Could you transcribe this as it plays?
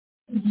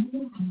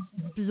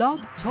Blog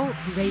Talk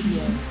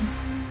Radio.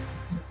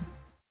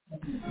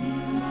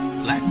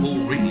 Black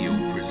Hole Radio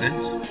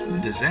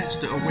presents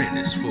Disaster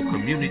Awareness for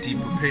Community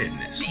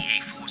Preparedness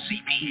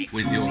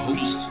with your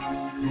hosts,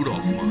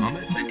 Rudolph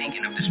Muhammad, the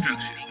Deacon of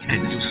Destruction,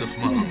 and Yusef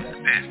Muhammad, the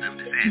Pastor of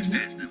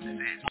Disaster.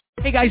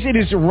 Hey guys, it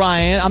is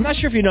Ryan. I'm not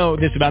sure if you know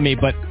this about me,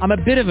 but I'm a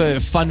bit of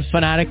a fun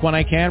fanatic when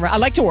I can. I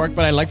like to work,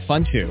 but I like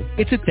fun too.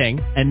 It's a thing.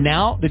 And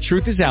now the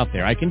truth is out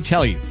there. I can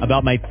tell you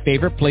about my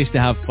favorite place to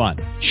have fun.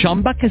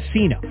 Chumba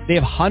Casino. They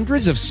have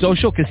hundreds of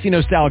social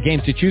casino style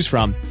games to choose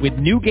from with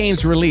new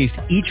games released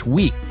each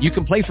week. You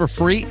can play for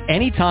free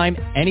anytime,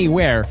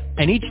 anywhere.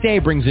 And each day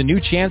brings a new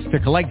chance to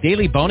collect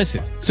daily bonuses.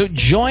 So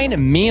join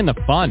me in the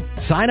fun.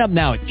 Sign up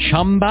now at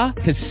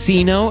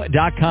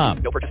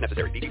ChumbaCasino.com. No purchase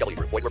necessary. VGW.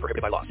 Void where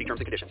prohibited by law. See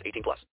terms and conditions. 18+.